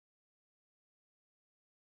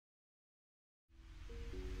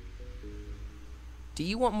Do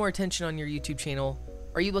you want more attention on your YouTube channel?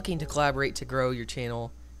 Are you looking to collaborate to grow your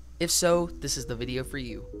channel? If so, this is the video for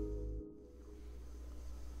you.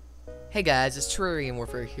 Hey guys, it's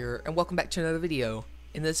TerrarianWarfare here, and welcome back to another video.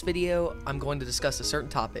 In this video, I'm going to discuss a certain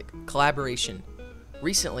topic, collaboration.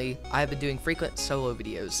 Recently, I have been doing frequent solo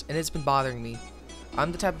videos, and it's been bothering me.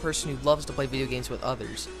 I'm the type of person who loves to play video games with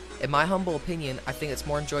others. In my humble opinion, I think it's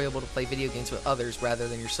more enjoyable to play video games with others rather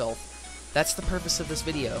than yourself. That's the purpose of this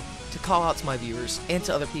video, to call out to my viewers and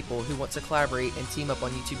to other people who want to collaborate and team up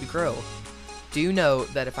on YouTube to grow. Do you know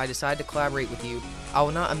that if I decide to collaborate with you, I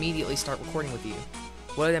will not immediately start recording with you?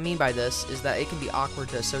 What I mean by this is that it can be awkward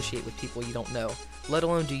to associate with people you don't know, let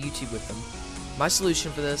alone do YouTube with them. My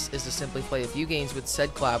solution for this is to simply play a few games with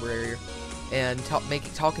said collaborator and make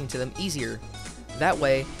talking to them easier. That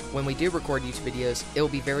way, when we do record YouTube videos, it will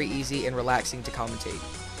be very easy and relaxing to commentate.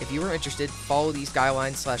 If you are interested, follow these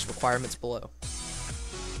guidelines/requirements below.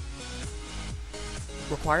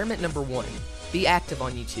 Requirement number 1. Be active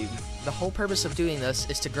on YouTube. The whole purpose of doing this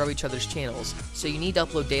is to grow each other's channels, so you need to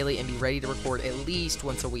upload daily and be ready to record at least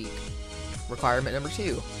once a week. Requirement number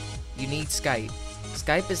 2. You need Skype.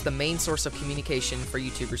 Skype is the main source of communication for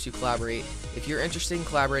YouTubers who collaborate. If you're interested in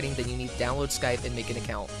collaborating, then you need to download Skype and make an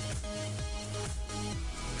account.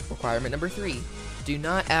 Requirement number 3. Do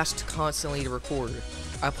not ask constantly to record.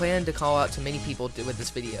 I plan to call out to many people with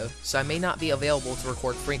this video, so I may not be available to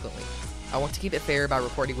record frequently. I want to keep it fair by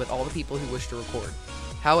recording with all the people who wish to record.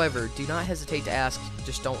 However, do not hesitate to ask,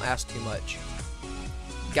 just don't ask too much.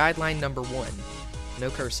 Guideline number 1.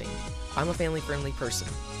 No cursing. I'm a family-friendly person.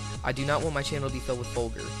 I do not want my channel to be filled with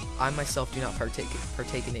vulgar. I myself do not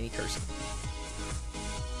partake in any cursing.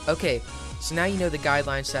 Okay, so now you know the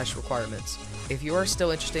guidelines/requirements. If you are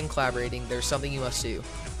still interested in collaborating, there's something you must do.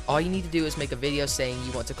 All you need to do is make a video saying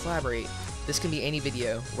you want to collaborate. This can be any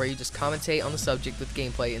video, where you just commentate on the subject with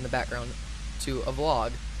gameplay in the background to a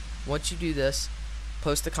vlog. Once you do this,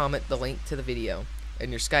 post a comment, the link to the video, and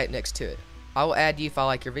your Skype next to it. I will add you if I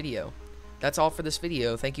like your video. That's all for this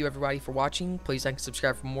video. Thank you everybody for watching. Please like and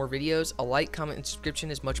subscribe for more videos. A like, comment, and subscription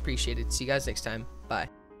is much appreciated. See you guys next time. Bye.